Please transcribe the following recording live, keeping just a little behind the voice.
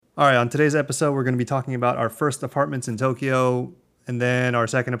All right, on today's episode, we're going to be talking about our first apartments in Tokyo, and then our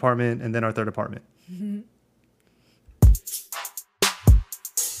second apartment, and then our third apartment.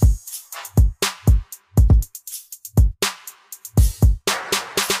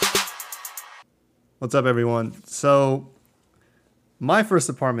 What's up, everyone? So, my first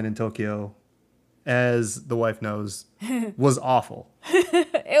apartment in Tokyo, as the wife knows, was awful.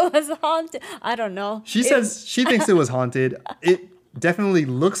 It was haunted. I don't know. She says she thinks it was haunted. It definitely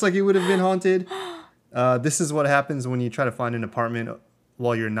looks like it would have been haunted. This is what happens when you try to find an apartment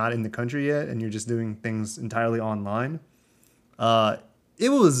while you're not in the country yet and you're just doing things entirely online. It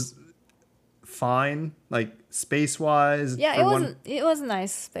was fine, like space-wise. Yeah, it was a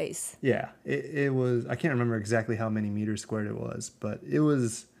nice space. Yeah, it was. I can't remember exactly how many meters squared it was, but it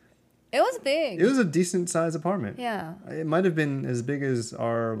was Big. it was a decent sized apartment. Yeah. It might have been as big as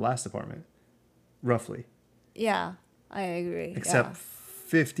our last apartment, roughly, Yeah, I agree. except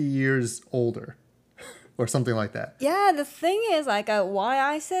 50 years older or something like that. Yeah, the thing is, why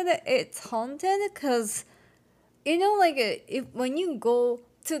I said that it's haunted, because, if when you go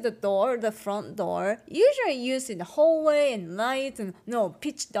to the front door, usually you see the hallway and lights and, no,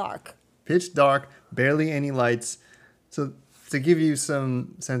 pitch dark. Pitch dark, barely any lights. So to give you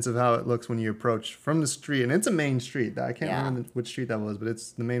some sense of how it looks when you approach from the street, and it's a main street. I can't remember which street that was, but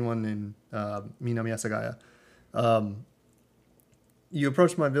it's the main one in Minami Asagaya. You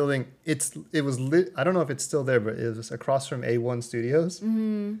approach my building. It was lit. I don't know if it's still there, but it was across from A1 Studios,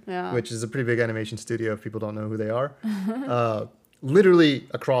 Yeah. which is a pretty big animation studio. If people don't know who they are, literally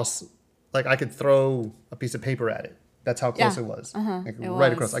across. Like I could throw a piece of paper at it. That's how close it was. Like It right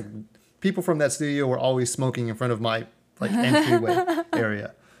was. across. Like people from that studio were always smoking in front of my entryway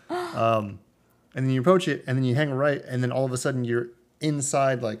area. And then you approach it, and then you hang right, and then all of a sudden you're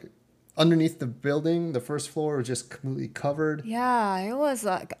inside, like underneath the building. The first floor was just completely covered. Yeah, it was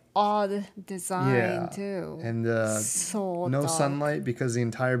like odd design Yeah, too. and So no dark. sunlight because the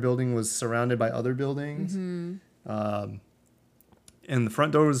entire building was surrounded by other buildings. And the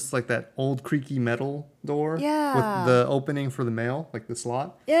front door was like that old creaky metal door Yeah. with the opening for the mail, like the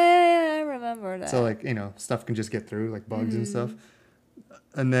slot. Yeah, I remember that. So like, stuff can just get through, like bugs and stuff.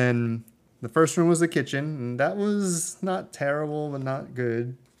 And then the first room was the kitchen, and that was not terrible, but not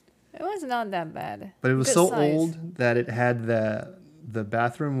good. It was not that bad. But it was Good so size. old that it had the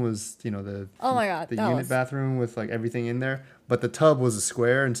bathroom was, the Oh my God, the that unit was- bathroom with like everything in there, but the tub was a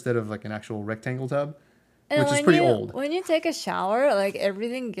square instead of like an actual rectangle tub, And which is when pretty you, old. When you take a shower, like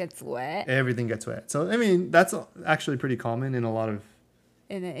everything gets wet Everything gets wet. So I mean, that's actually pretty common in a lot of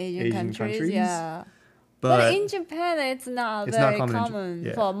in the Asian, Asian countries, Yeah. but But in Japan, it's not It's not very common in common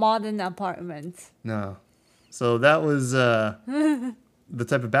yeah. for modern apartments. no. So that was the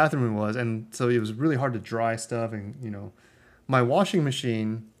type of bathroom it was, and so it was really hard to dry stuff, and my washing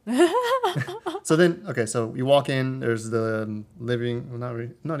machine. So then, okay, so you walk in. There's the living, well,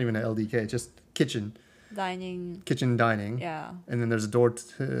 not even an LDK, just kitchen dining. Yeah. And then there's a door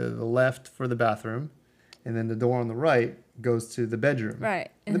to the left for the bathroom, and then the door on the right goes to the bedroom. Right.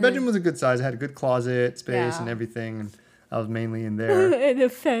 And the bedroom was a good size. It had a good closet space and Yeah. everything, and I was mainly in there. And the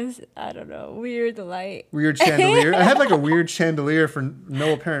fence, I don't know, weird light. Weird chandelier. I had like a weird chandelier for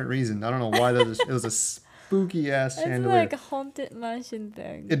no apparent reason. I don't know why it was a spooky ass It's chandelier. like a haunted mansion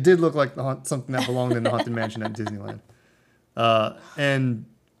thing. It did look like something that belonged in the haunted mansion at Disneyland. And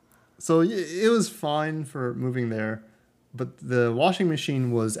so it was fine for moving there, but the washing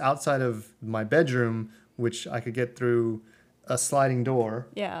machine was outside of my bedroom, which I could get through a sliding door.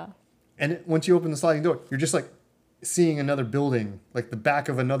 Yeah. And once you open the sliding door, you're just like seeing another building, like the back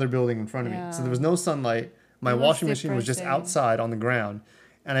of another building in front of me. So Yeah. there was no sunlight. My It was washing machine was just depressing. outside on the ground.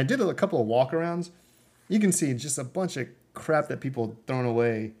 And I did a couple of walkarounds. You can see just a bunch of crap that people had thrown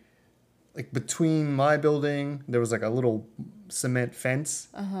away. Like between my building, there was like a little cement fence.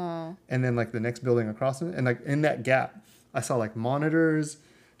 And then like the next building across it. And like in that gap, I saw like monitors,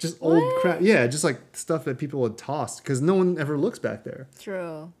 just old crap. Yeah, just like stuff that people had tossed because no one ever looks back there.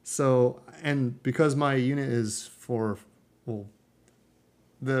 True. So, and because my unit is for, well,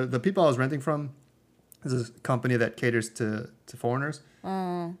 the people I was renting from is a company that caters to foreigners.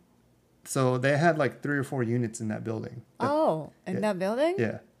 So they had like 3 or 4 units in that building. In that building?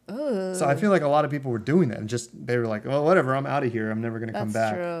 Yeah. Ooh. So I feel like a lot of people were doing that and they were like, well, whatever, I'm out of here. I'm never going to come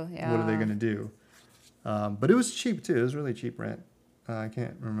That's back. true, What are they yeah. going to do? But it was cheap too. It was really cheap rent. I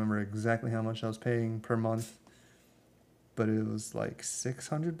can't remember exactly how much I was paying per month, but it was like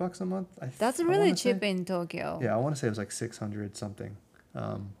 $600 a month. That's I really wanna cheap say. in Tokyo. Yeah, I want to say it was like 600 something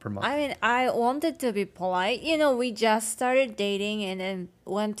per month. I mean, I wanted to be polite. We just started dating and then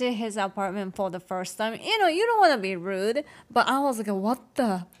went to his apartment for the first time. You don't want to be rude, but I was like, what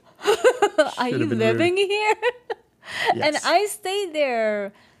the? Are Should you have been living rude. here? And Yes. I stayed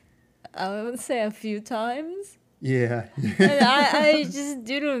there, I would say a few times. Yeah. And I just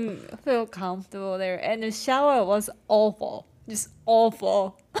didn't feel comfortable there. And the shower was awful. Just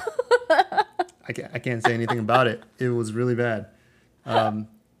awful. I can't say anything about it. It was really bad.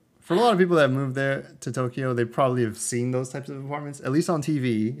 For a lot of people that moved there to Tokyo, they probably have seen those types of apartments, at least on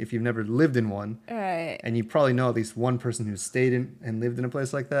TV, if you've never lived in one. Right. And you probably know at least one person who stayed in and lived in a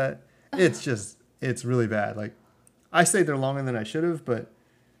place like that. It's really bad. Like, I stayed there longer than I should have, but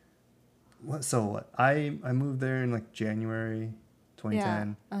what? I moved there in like January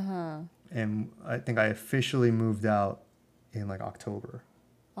 2010. Yeah. Uh-huh. And I think I officially moved out in like October.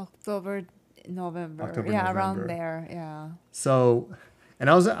 October, November. October, yeah, November. around there. Yeah. So, and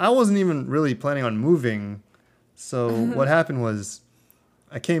I wasn't even really planning on moving. So what happened was,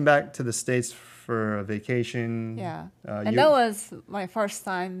 I came back to the States for a vacation. Yeah. Uh, And you- that was my first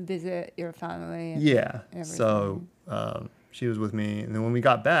time visit your family. And Yeah. everything. So she was with me, and then when we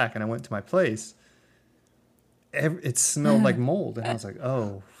got back and I went to my place, it smelled like mold, and I was like,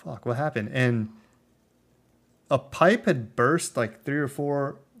 "Oh fuck, what happened?" And a pipe had burst like 3 or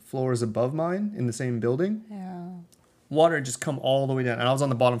 4 floors above mine in the same building. Yeah. Water had just come all the way down, and I was on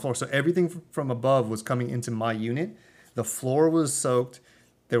the bottom floor, so everything from above was coming into my unit. The floor was soaked.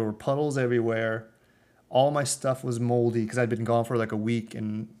 There were puddles everywhere. All my stuff was moldy because I'd been gone for like a week,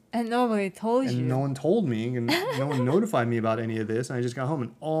 and nobody told you. no one told me, and no one notified me about any of this. And I just got home,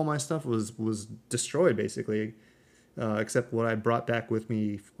 and all my stuff was destroyed basically, except what I brought back with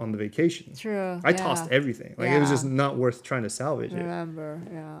me on the vacation. True. I tossed everything. Like, it was Yeah. just not worth trying to salvage it. Remember.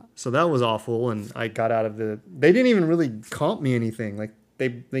 Yeah. So that was awful, and I got out of the. They didn't even really comp me anything. Like, they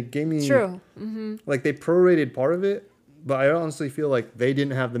gave me. True. Mm-hmm. Like, they prorated part of it, but I honestly feel like they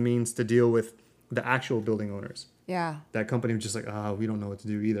didn't have the means to deal with the actual building owners. Yeah. That company was just like, we don't know what to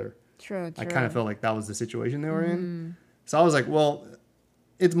do either. True. I kind of felt like that was the situation they were in. So I was like, well,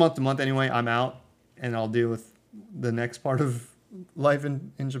 it's month to month anyway. I'm out, and I'll deal with the next part of life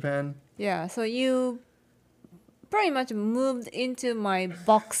in Japan. Yeah. So you pretty much moved into my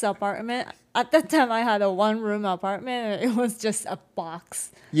box apartment. At that time, I had a 1-room apartment, and it was just a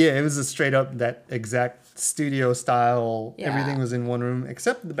box. Yeah, it was a straight up that exact studio style. Yeah. Everything was in one room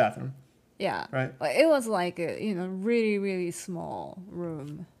except the bathroom. Yeah. Right. But it was like a, really, really small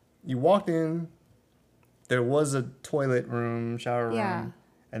room. You walked in, there was a toilet room, shower room, Yeah.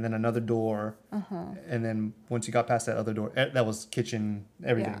 and then another door. And then once you got past that other door, that was kitchen,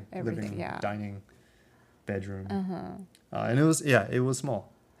 everything, everything, living, yeah. dining, bedroom. And it was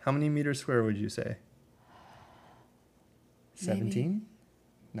small. How many meters square would you say? 17?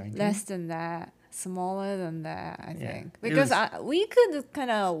 19? Less than that. Smaller than that, I Yeah. think. It Because was- we could kind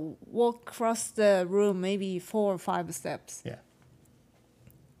of walk across the room maybe 4 or 5 steps. Yeah.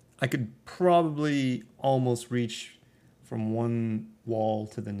 I could probably almost reach from one wall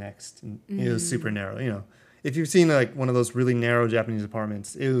to the next. And it was super narrow, If you've seen like one of those really narrow Japanese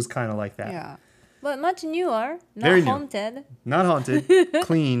apartments, it was kind of like that. Yeah. But much newer, not Very new. haunted. Not haunted,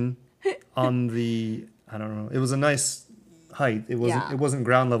 clean on the, I don't know. It was a nice height. Yeah. It wasn't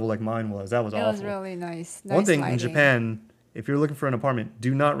ground level like mine was. That was It awful. was really nice. One Nice thing in lighting. Japan, if you're looking for an apartment,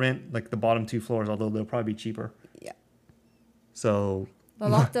 do not rent like the bottom 2 floors, although they'll probably be cheaper. Yeah. So A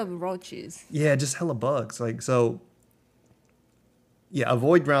lot of roaches. yeah, just hella bugs. Like, so yeah,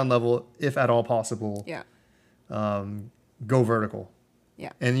 avoid ground level if at all possible. Yeah. Go vertical.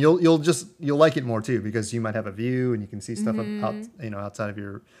 Yeah. And you'll like it more too, because you might have a view and you can see stuff outside of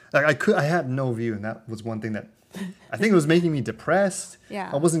your, like I had no view, and that was one thing that I think it was making me depressed. Yeah.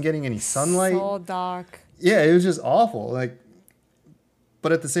 I wasn't getting any sunlight. So dark. Yeah, it was just awful. Like,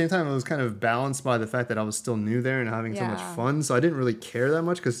 but at the same time, it was kind of balanced by the fact that I was still new there and having so much Yeah. fun. So I didn't really care that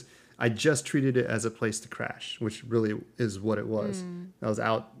much because I just treated it as a place to crash, which really is what it was. I was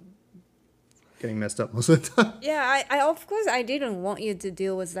out getting messed up most of the time. Yeah, I of course I didn't want you to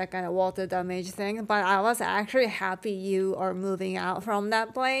deal with that kind of water damage thing, but I was actually happy you are moving out from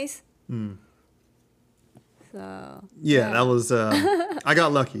that place. So Yeah, that was. I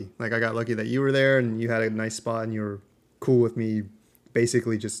got lucky. Like, I got lucky that you were there and you had a nice spot and you were cool with me,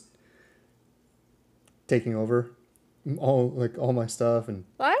 basically just taking over all my stuff, and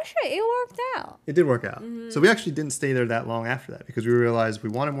well, actually, it worked out. it did work out. So we actually didn't stay there that long after that because we realized we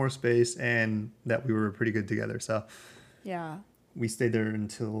wanted more space and that we were pretty good together. So Yeah. we stayed there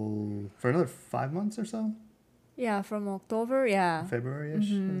for another 5 months or so, Yeah, from October, yeah.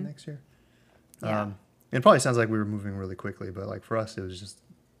 February-ish of next year. Yeah. It probably sounds like we were moving really quickly, but like for us, it was just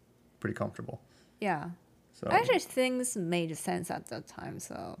pretty comfortable. Yeah. So Actually, things made sense at that time,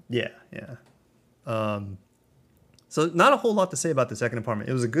 so. yeah. So not a whole lot to say about the second apartment.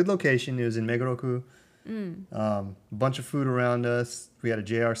 It was a good location. It was in Megoroku. A bunch of food around us. We had a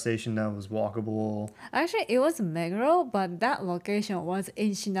JR station that was walkable. Actually, it was Meguro, but that location was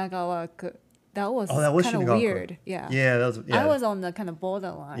in Shinagawa-ku. That was Oh, that was kind of Shinagawa-ku. weird. Yeah. Yeah, that was. Yeah, I was on the kind of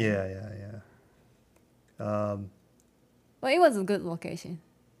borderline. yeah. But it was a good location.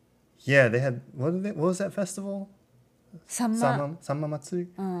 Yeah, they had what was that festival? Sama. Sama Matsuri.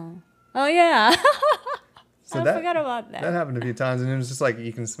 Oh yeah. So I forgot about that. That happened a few times, and it was just like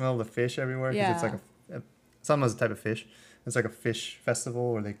you can smell the fish everywhere because it's Yeah. like Sama's a type of fish. It's like a fish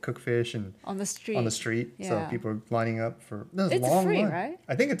festival where they cook fish and On the street. on the street. So Yeah. people are lining up for. There's a It's long free, line. right?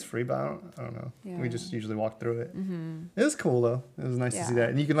 I think it's free, but I don't know. Yeah. We just usually walk through it. It was cool though. It was nice to see Yeah. that,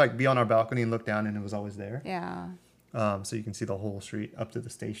 and you can like be on our balcony and look down, and it was always there. Yeah. So you can see the whole street up to the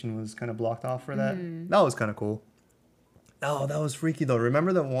station was kind of blocked off for that. That was kind of cool. Oh, that was freaky though.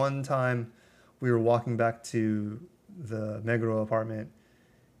 Remember the one time we were walking back to the Meguro apartment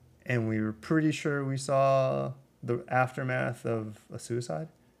and we were pretty sure we saw the aftermath of a suicide?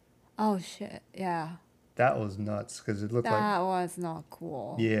 Oh shit. Yeah. That was nuts because it looked That was not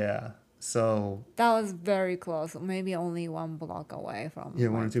cool. yeah. So That was very close. Maybe only 1 block away from. yeah,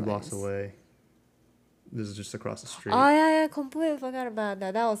 my 1 or 2 blocks place. away. This is just across the street. Oh yeah, completely forgot about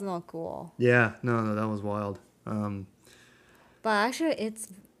that. That was not cool. Yeah, no, that was wild. But actually, it's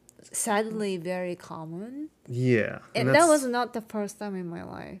sadly very common. Yeah, And that was not the first time in my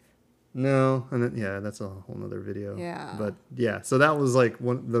life. no, and that's a whole nother video. Yeah. But yeah, so that was like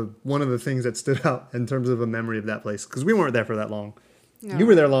one of the things that stood out in terms of a memory of that place because we weren't there for that long. No. You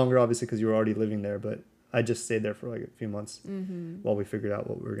were there longer, obviously, because you were already living there. But I just stayed there for like a few months while we figured out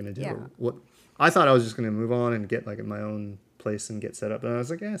what we were gonna do. Yeah. What I thought I was just gonna move on and get like my own place and get set up, and I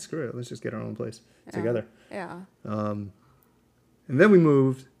was like, yeah, screw it, let's just get our own place together. Yeah. And then we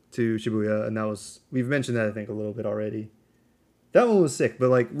moved to Shibuya, and we've mentioned that I think a little bit already. That one was sick, but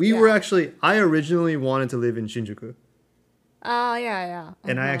like I originally wanted to live in Shinjuku, Oh yeah.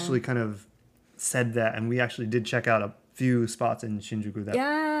 and I actually kind of said that, and we actually did check out a few spots in Shinjuku that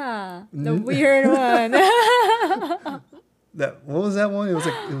Yeah. The weird one. what was that one? It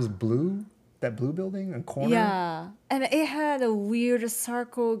was blue, that blue building, a corner. Yeah. And it had a weird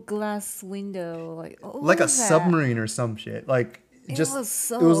circle glass window, like what Like a was that? submarine or some shit. Like It just was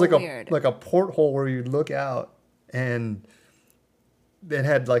so it was like weird. a porthole where you'd look out and it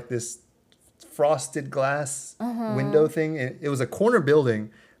had like this frosted glass window thing. It was a corner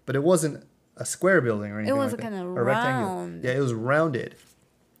building, but it wasn't a square building or anything. was like that. kinda Or rectangular. round. Yeah, it was rounded.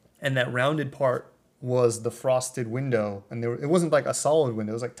 And that rounded part was the frosted window, and it wasn't like a solid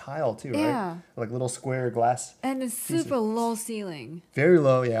window, it was like tile too, Yeah. right? Like little square glass. And it's super low ceiling. Very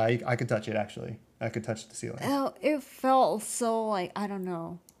low. Yeah, I could touch it actually. I could touch the ceiling. Oh, it felt so like I don't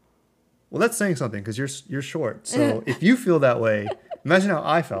know. Well, that's saying something because you're short. So if you feel that way, imagine how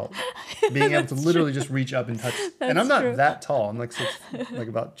I felt being able to literally just reach up and touch. And I'm not true. that tall. I'm like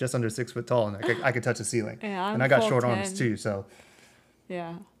about just under 6 foot tall, and I could touch the ceiling. Yeah, I'm and I got short arms 4'10". too. So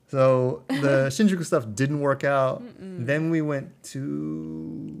Yeah. the Shinjuku stuff didn't work out. Then we went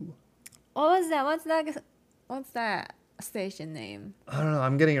to What was that? What's that station name? I don't know.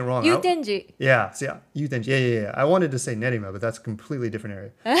 I'm getting it wrong. Yutenji. Yeah. See, Yutenji. Yeah. I wanted to say Nerima, but that's a completely different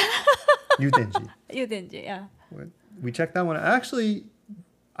area. Yutenji. Yutenji, yeah. We checked that one. Actually,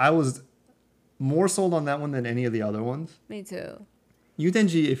 I was more sold on that one than any of the other ones. Me too.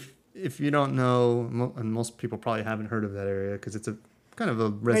 Yutenji, if you don't know, and most people probably haven't heard of that area because it's a kind of a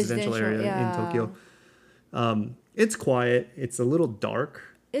residential area yeah. in Tokyo. It's quiet. It's a little dark.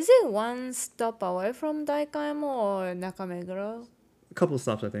 Is it one stop away from Daikaimo or Nakameguro? A couple of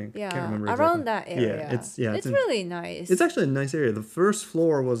stops, I think. Yeah, Can't remember around exactly. that area. It's really nice. It's actually a nice area. The first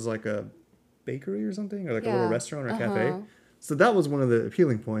floor was like a bakery or something, or like a little restaurant or cafe. So that was one of the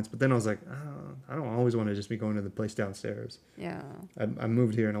appealing points. But then I was like, oh, I don't always want to just be going to the place downstairs. Yeah. I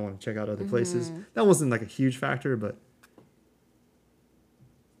moved here and I want to check out other places. That wasn't like a huge factor, but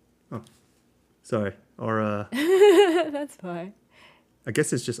sorry. Or That's fine. I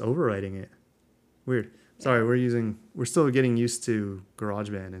guess it's just overriding it. Weird. Sorry, we're still getting used to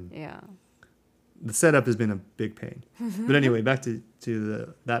GarageBand, and Yeah. the setup has been a big pain. But anyway, back to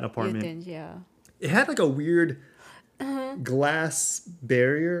that apartment. Yutenji, yeah. It had like a weird glass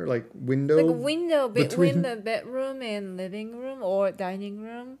barrier, like window. Like a window between between- the bedroom and living room or dining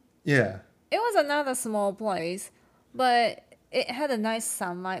room. Yeah. It was another small place, but it had a nice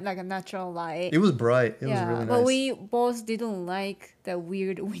sunlight, like a natural light. It was bright. It was yeah, really nice. but we both didn't like the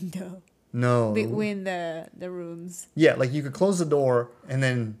weird window no. between the rooms. Yeah, like you could close the door and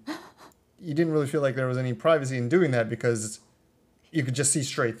then you didn't really feel like there was any privacy in doing that because you could just see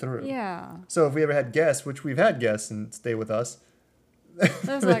straight through. Yeah. So if we ever had guests, which we've had guests and stay with us,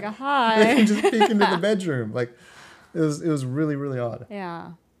 That's like a they hi. can just peek into the bedroom. Like it was really, really odd.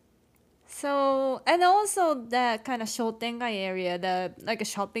 Yeah. So, and also that kind of Shotengai area, the like a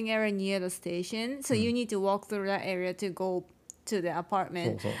shopping area near the station. So you need to walk through that area to go to the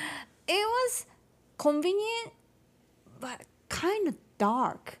apartment. So, It was convenient, but kind of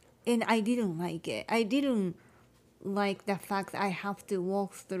dark, and I didn't like it. I didn't like the fact I have to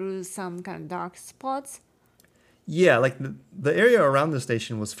walk through some kind of dark spots. yeah, like the area around the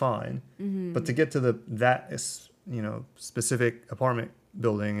station was fine, Mm-hmm. but to get to specific apartment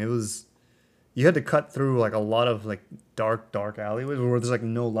building, it was you had to cut through like a lot of like dark alleyways where there's like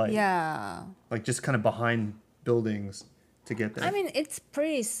no light. Yeah. Like just kind of behind buildings to get there. I mean, it's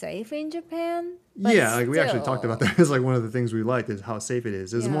pretty safe in Japan. But Yeah, like we actually talked about still. that as like one of the things we liked is how safe it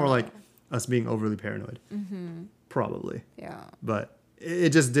is. It was more Yeah. like us being overly paranoid, probably, Yeah. but it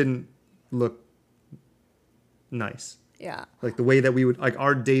just didn't look nice. Yeah. Like the way that we would like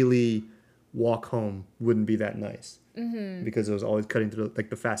our daily walk home wouldn't be that nice because it was always cutting through. Like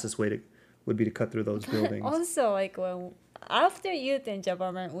the fastest way to would be to cut through those buildings. Also, like when after youth in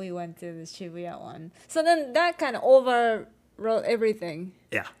Japan, we went to the Shibuya one. So then that kind of overrode everything.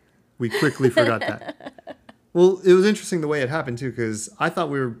 Yeah, we quickly forgot that. Well, it was interesting the way it happened too, because I thought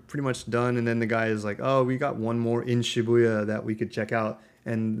we were pretty much done, and then the guy is like, "Oh, we got one more in Shibuya that we could check out,"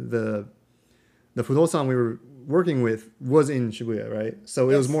 and the fudosan we were working with was in Shibuya, right? So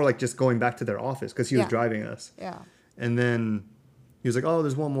it was Yes. more like just going back to their office because he was Yeah. driving us, Yeah. and then he was like, "Oh,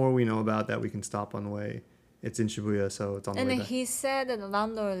 there's one more we know about that we can stop on the way. It's in Shibuya, so it's on the And way then back." he said that the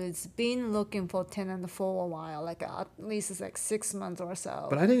landlord has been looking for tenant for a while, like at least it's like 6 months or so.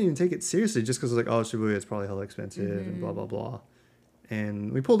 But I didn't even take it seriously just because I was like, "Oh, Shibuya is probably hella expensive," and blah blah blah.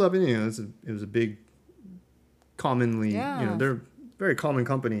 And we pulled up, and it was a big, commonly, Yeah. they're a very common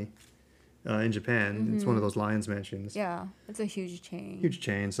company in Japan. It's one of those Lions mansions. Yeah, it's a huge chain. Huge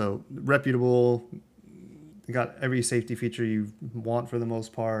chain, so reputable. They got every safety feature you want for the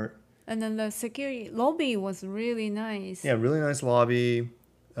most part. And then the security lobby was really nice. Yeah, really nice lobby,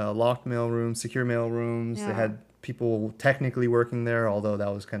 locked mail rooms, secure mail rooms. They Yeah. had people technically working there, although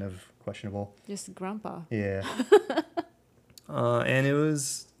that was kind of questionable. Just grandpa. Yeah. And it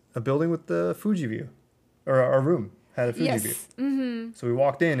was a building with the Fuji view, or our room had a Fuji view. Yes. Mm-hmm. So we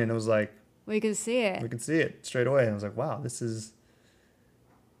walked in, and it was like We could see it. we could see it straight away, and I was like, "Wow, this is."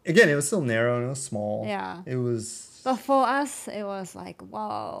 Again, it was still narrow and it was small. Yeah. It was. But for us, it was like,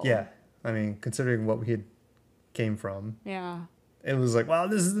 wow. Yeah, I mean, considering what we had came from, Yeah. it was like, "Wow,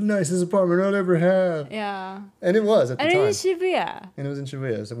 this is the nicest apartment I'd ever had," Yeah. and it was at the And time. in Shibuya. And it was in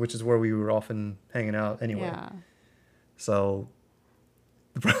Shibuya, which is where we were often hanging out anyway. Yeah. So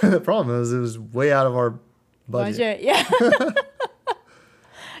the problem is it was way out of our budget. Yeah.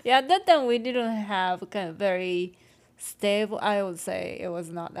 Yeah, at that time we didn't have kind of very stable. I would say it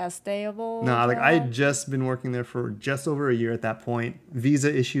was not that stable. No, like I job. had just been working there for just over a year at that point.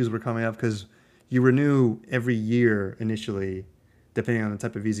 Visa issues were coming up because you renew every year initially, depending on the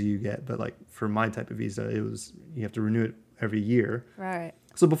type of visa you get. But like for my type of visa, it was you have to renew it every year. Right.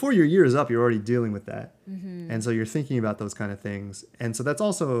 So before your year is up, you're already dealing with that. And so you're thinking about those kind of things. And so that's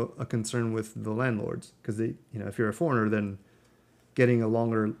also a concern with the landlords because they, if you're a foreigner, then getting a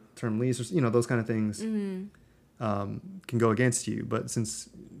longer term lease or, those kind of things can go against you. But since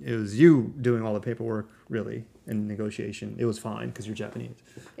it was you doing all the paperwork really and negotiation, it was fine because you're Japanese.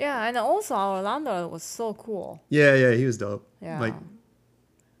 Yeah, and also our landlord was so cool. Yeah, he was dope. Yeah. Like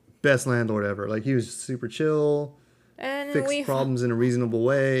best landlord ever. Like he was super chill, And fixed problems in a reasonable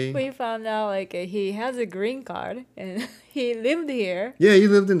way. we found out like he has a green card and he lived here. Yeah, he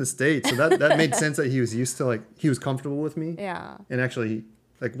lived in the States, so that made sense that he was used to, like, he was comfortable with me. Yeah. And actually,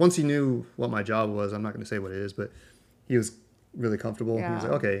 like, once he knew what my job was, I'm not going to say what it is, but he was really comfortable. He was Yeah.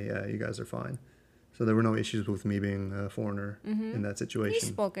 like, okay, yeah, you guys are fine. So there were no issues with me being a foreigner in that He situation.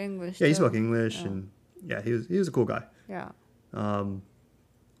 spoke English. Yeah, he too. spoke English, Yeah. and yeah, he was a cool guy. Yeah.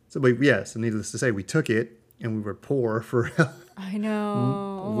 So needless to say, we took it, and we were poor for a I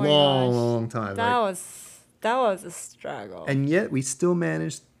know. Oh my long, gosh. long time. That Like, was a struggle. and yet, we still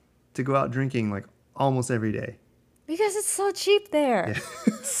managed to go out drinking, like, almost every day. Because it's so cheap there.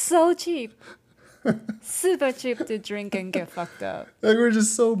 So cheap. Super cheap to drink and get fucked up. Like, we were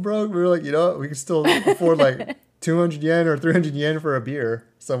just so broke. We were like, we could still afford like 200 yen or 300 yen for a beer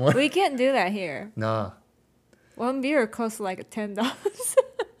somewhere. We can't do that here. Nah, One beer costs like $10.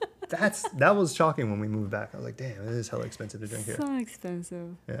 that was shocking when we moved back. I was like, damn, it is hella expensive to drink here. So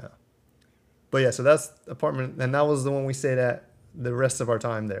expensive. Yeah. But yeah, so that's apartment, and that was the one we stayed at the rest of our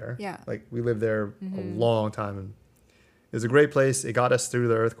time there. Yeah. Like we lived there a long time, and It was a great place. It got us through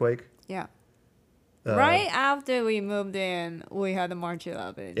the earthquake. Yeah. Uh, Right after we moved in, we had the March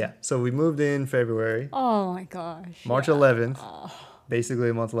 11th. Yeah. So we moved in February. Oh my gosh. March yeah. 11th, Oh, basically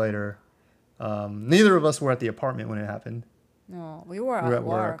a month later. Neither of us were at the apartment when it happened. no, we were We were at at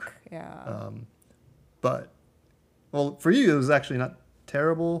work. Yeah. But, well, for you, it was actually not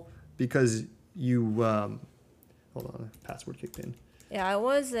terrible because you, hold on, password kicked in. Yeah, I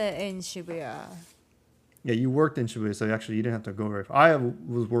was in Shibuya. Yeah, you worked in Shibuya, so actually you didn't have to go very far. I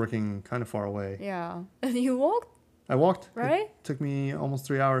was working kind of far away. Yeah. And you walked, I walked. right? It took me almost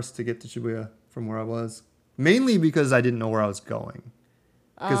 3 hours to get to Shibuya from where I was. Mainly because I didn't know where I was going.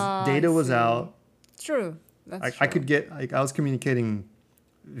 Because data I was see. out. True. That's I true. could get, I was communicating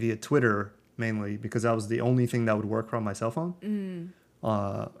via Twitter mainly because that was the only thing that would work from my cell phone.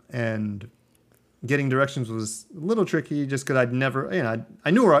 And getting directions was a little tricky just because I'd never, I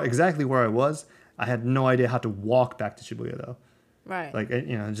knew exactly where I was. I had no idea how to walk back to Shibuya though. Right. Like,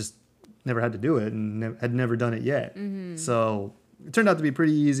 I just never had to do it and had never done it yet. So it turned out to be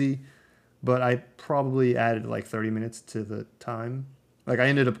pretty easy, but I probably added like 30 minutes to the time. Like I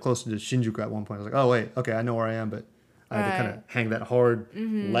ended up closer to Shinjuku at one point. I was like, oh wait, okay, I know where I am, but I had to kind of hang that hard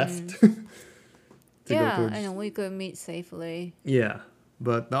left to go towards. And we could meet safely. Yeah,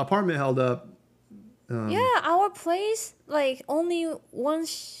 but the apartment held up. Yeah, our place, like, only one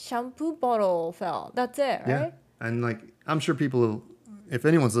shampoo bottle fell. That's it, right? Yeah, and like I'm sure people, if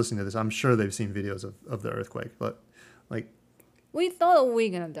anyone's listening to this, I'm sure they've seen videos of the earthquake. But like, We thought we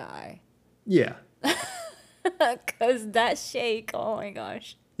were gonna die. yeah, Because that shake, oh my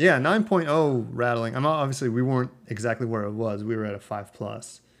gosh. yeah, 9.0 rattling. Obviously we weren't exactly where it was. We were at a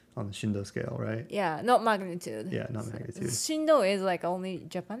 5+ on the Shindo scale, right? Yeah, not magnitude. Yeah, not magnitude. Shindo is like only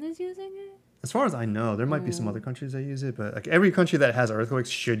Japan is using it? As far as I know, there might be some other countries that use it, but like every country that has earthquakes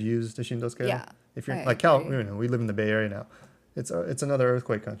should use the Shindo scale. Yeah, If you're I like agree. we live in the Bay Area now. It's another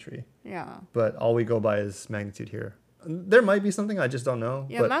earthquake country, Yeah. but all we go by is magnitude here. There might be something I just don't know.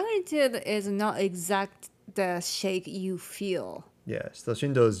 Yeah, but magnitude is not exact the shake you feel. yeah, so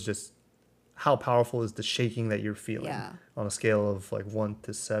Shindo is just how powerful is the shaking that you're feeling Yeah. on a scale of like 1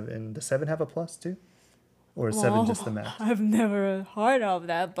 to 7. Does 7 have a plus too? Or is 7 just the max? I've never heard of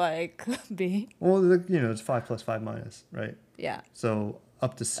that, but it could be. Well, it's 5 plus 5 minus, right? Yeah. So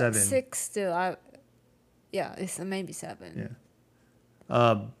up to 7. 6 still. Yeah, it's maybe 7.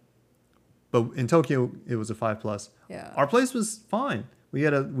 Yeah. But in Tokyo, it was a 5+. Yeah. Our place was fine. We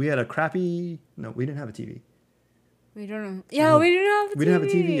had a crappy. No, we didn't have a TV. We don't know. Yeah, we didn't have a TV. We didn't have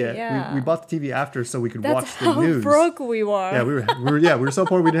a TV yet. Yeah. We bought the TV after so we could That's watch the how news. broke we were. Yeah, we were so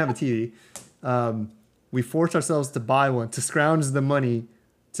poor we didn't have a TV. We forced ourselves to buy one, to scrounge the money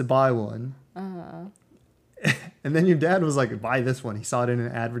to buy one. And then your dad was like, "Buy this one." He saw it in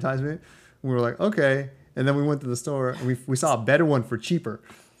an advertisement. We were like, "Okay." And then we went to the store and we saw a better one for cheaper.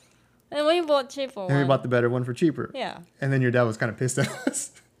 And we bought cheaper And we bought the better one for cheaper. Yeah. And then your dad was kind of pissed at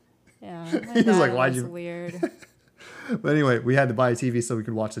us. Yeah. He was like, "Why'd you-" Weird. But anyway, we had to buy a TV so we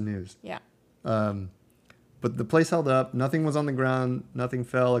could watch the news. Yeah. But the place held up. Nothing was on the ground. Nothing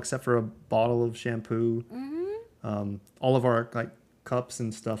fell except for a bottle of shampoo. All of our like cups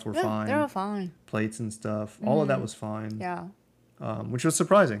and stuff were fine. They were fine. Plates and stuff. All of that was fine. Yeah. Which was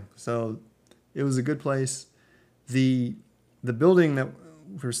surprising. So it was a good place. The building that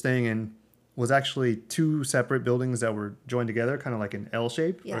we're staying in was actually 2 separate buildings that were joined together, kind of like an L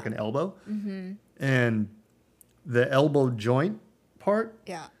shape, like an elbow. And the elbow joint part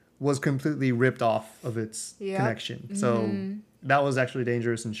Yeah. was completely ripped off of its connection. So that was actually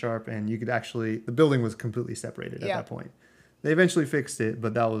dangerous and sharp, and you could actually, the building was completely separated at that point. They eventually fixed it,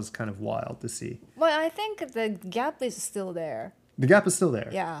 but that was kind of wild to see. But I think the gap is still there. The gap is still there.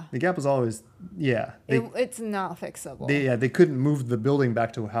 Yeah. The gap is always, It's not fixable. They couldn't move the building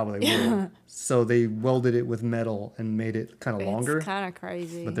back to how they were. So they welded it with metal and made it kind of longer. It's kind of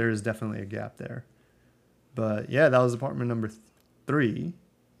crazy. But there is definitely a gap there. But yeah, that was apartment number 3.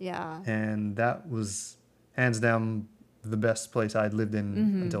 Yeah. And that was hands down the best place I'd lived in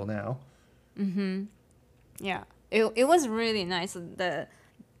until now. Yeah. It was really nice.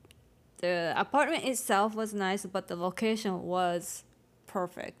 The apartment itself was nice, but the location was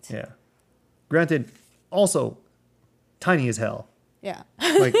perfect. Yeah. Granted, also tiny as hell. Yeah.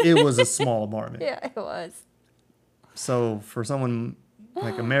 Like it was a small apartment. Yeah, it was. So for someone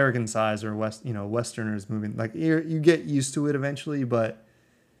like American size or Westerners moving, like you get used to it eventually, but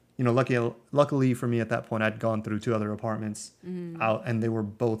luckily for me at that point, I'd gone through 2 other apartments out, and they were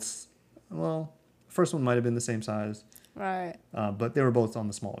both, well, the first one might have been the same size, Right. but they were both on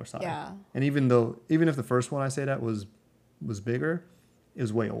the smaller side. Yeah. And even if the first one I stayed at was bigger, it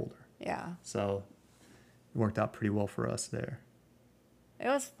was way older. Yeah. So worked out pretty well for us there. It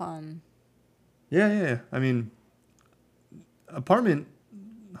was fun. Yeah. I mean, apartment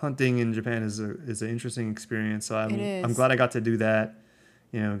hunting in Japan is an interesting experience. So I'm glad I got to do that.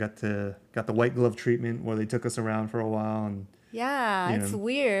 Got the white glove treatment where they took us around for a while and Yeah, it's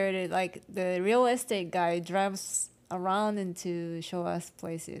weird. Like the real estate guy drives around and to show us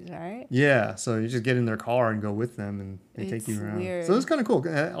places, right? Yeah, so you just get in their car and go with them and they take you around. Weird. So it was kind of cool.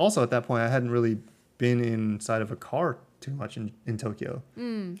 Also at that point I hadn't really been inside of a car too much in Tokyo.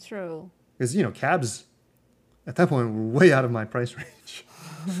 True. Because cabs at that point were way out of my price range.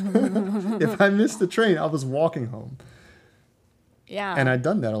 If I missed the train, I was walking home. Yeah. And I'd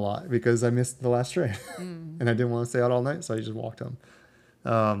done that a lot because I missed the last train. And I didn't want to stay out all night, so I just walked home.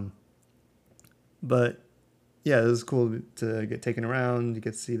 But yeah, it was cool to get taken around. You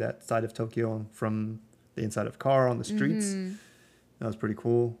get to see that side of Tokyo from the inside of a car on the streets. That was pretty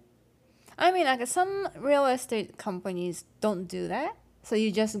cool. I mean, like some real estate companies don't do that. So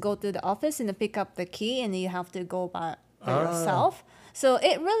you just go to the office and pick up the key and you have to go by yourself. So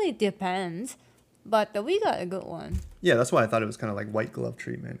it really depends. But we got a good one. Yeah, that's why I thought it was kind of like white glove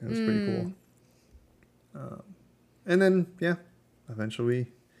treatment. It was pretty cool. And then, yeah, eventually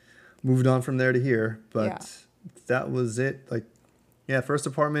we moved on from there to here. But that was it. Like, yeah, first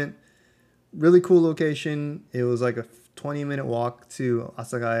apartment, really cool location. It was like a 20-minute walk to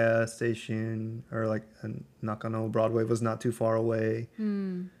Asagaya Station, or like Nakano Broadway was not too far away.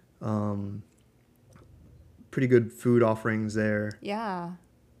 Pretty good food offerings there. Yeah.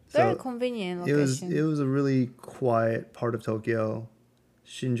 Very convenient location. It was a really quiet part of Tokyo.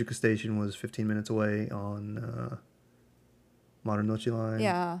 Shinjuku Station was 15 minutes away on Marunouchi Line.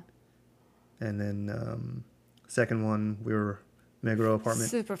 Yeah. And then second one, we were Meguro apartment.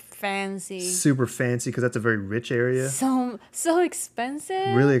 Super fancy because that's a very rich area. So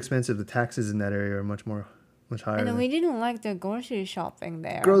expensive. Really expensive. The taxes in that area are much higher. And we didn't like the grocery shopping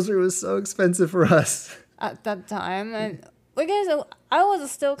there. Grocery was so expensive for us at that time, and because I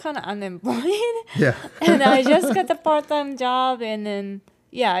was still kind of unemployed. Yeah. And I just got a part-time job, and then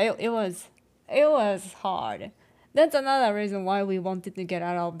it was hard. That's another reason why we wanted to get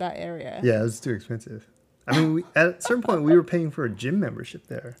out of that area. Yeah, it was too expensive. I mean, at a certain point, we were paying for a gym membership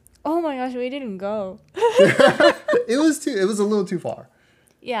there. Oh my gosh, we didn't go. It was a little too far.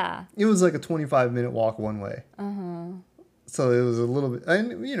 Yeah. It was like a 25-minute walk one way. So it was a little bit,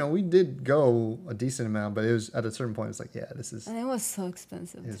 and we did go a decent amount, but it was at a certain point, it was like, this is. And it was so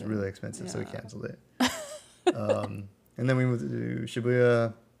expensive. It was really expensive, so we canceled it. And then we moved to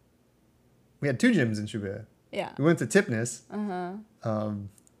Shibuya. We had 2 gyms in Shibuya. Yeah. We went to Tipness,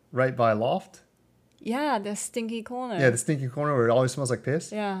 right by Loft. Yeah, the stinky corner. Yeah, the stinky corner where it always smells like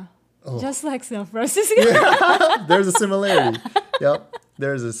piss. Yeah. Oh. Just like San Francisco. Yeah. There's a similarity. Yep.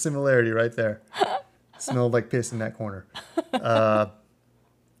 There's a similarity right there. Smelled like piss in that corner. That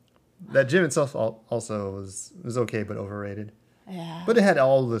gym itself also was okay, but overrated. Yeah. But it had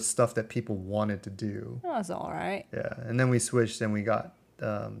all the stuff that people wanted to do. That was all right. Yeah. And then we switched and we got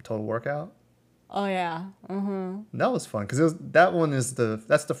Total Workout. Oh, yeah. That was fun because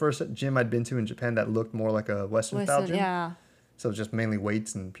that's the first gym I'd been to in Japan that looked more like a Western style gym. Yeah. So just mainly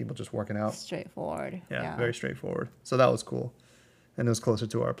weights and people just working out. Straightforward. Yeah, very straightforward. So that was cool. And it was closer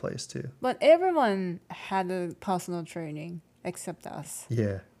to our place too. But everyone had a personal training except us.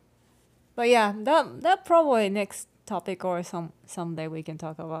 Yeah. But yeah, that probably next topic or someday we can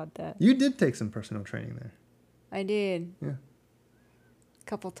talk about that. You did take some personal training there. I did. Yeah.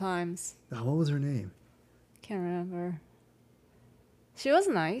 Couple times. Oh, what was her name? Can't remember. She was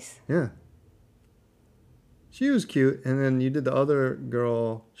nice. Yeah. She was cute, and then you did the other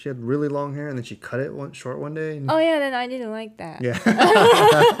girl. She had really long hair, and then she cut it short one day. Oh yeah, then I didn't like that. Yeah.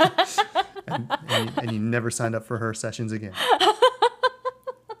 and you never signed up for her sessions again.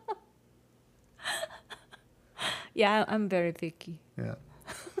 Yeah, I'm very picky. Yeah.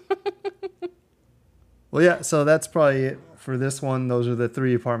 Well, yeah. So that's probably it for this one. Those are the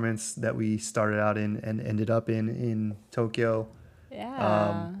 3 apartments that we started out in and ended up in Tokyo.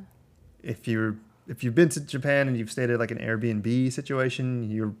 Yeah. If you've been to Japan and you've stayed at like an Airbnb situation,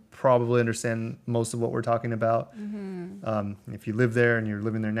 you probably understand most of what we're talking about. If you live there and you're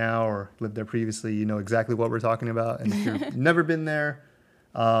living there now or lived there previously, you know exactly what we're talking about. And if you've never been there,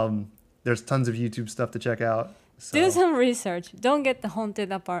 there's tons of YouTube stuff to check out. So. Do some research. Don't get the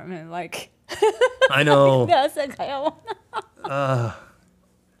haunted apartment like. I know. I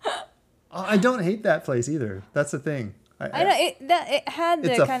I don't hate that place either. That's the thing. know it had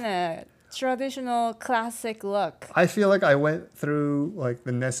the kind of traditional classic look. I feel like I went through like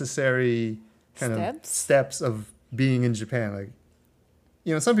the necessary kind of steps of being in Japan. Like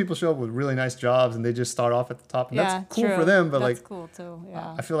you know, some people show up with really nice jobs and they just start off at the top. And Yeah, that's cool true. for them, but that's like, cool too.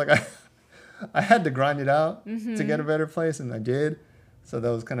 Yeah. I feel like I had to grind it out to get a better place, and I did. So that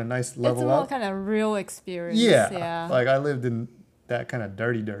was kind of nice level It's more up. kind of real experience. Yeah, Yeah. like I lived in that kind of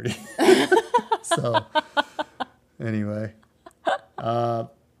dirty. So anyway, yeah,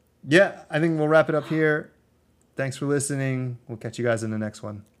 I think we'll wrap it up here. Thanks for listening. We'll catch you guys in the next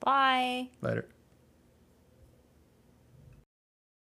one. Bye. Later.